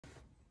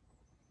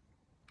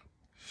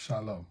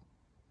Shalom.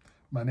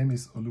 My name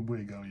is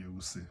Oluboyega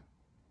Oyewusi.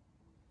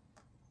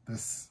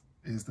 This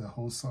is the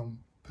Wholesome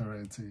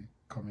Parenting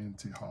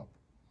Community Hub.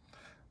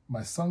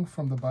 My song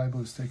from the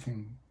Bible is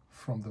taken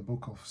from the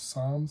book of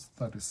Psalms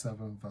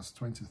 37 verse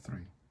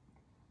 23,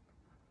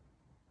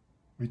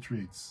 which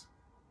reads,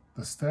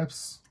 "The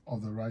steps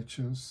of the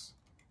righteous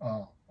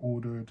are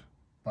ordered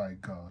by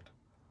God,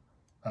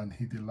 and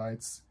he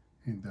delights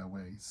in their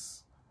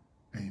ways."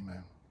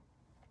 Amen.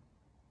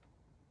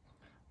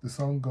 The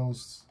song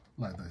goes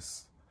like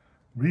this.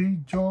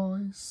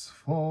 Rejoice,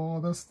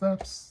 for the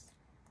steps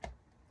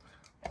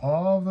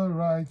of the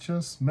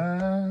righteous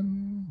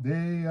man,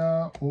 they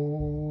are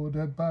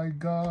ordered by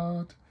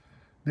God.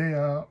 They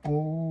are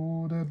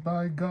ordered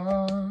by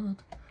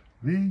God.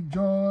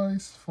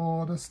 Rejoice,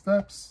 for the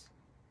steps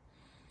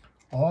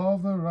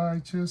of the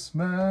righteous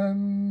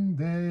man,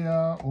 they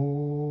are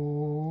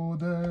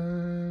ordered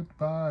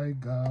by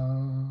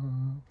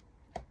God.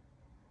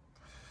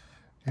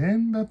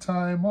 In the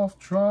time of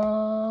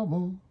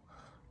trouble,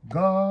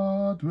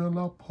 God will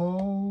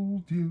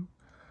uphold you.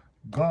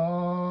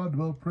 God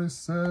will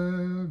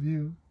preserve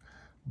you.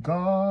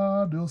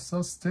 God will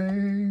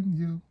sustain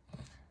you.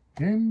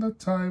 In the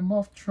time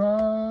of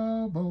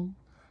trouble,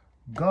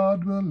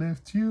 God will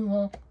lift you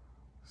up.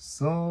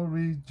 So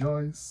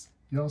rejoice,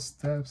 your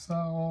steps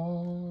are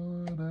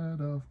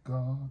ordered of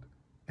God.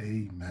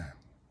 Amen.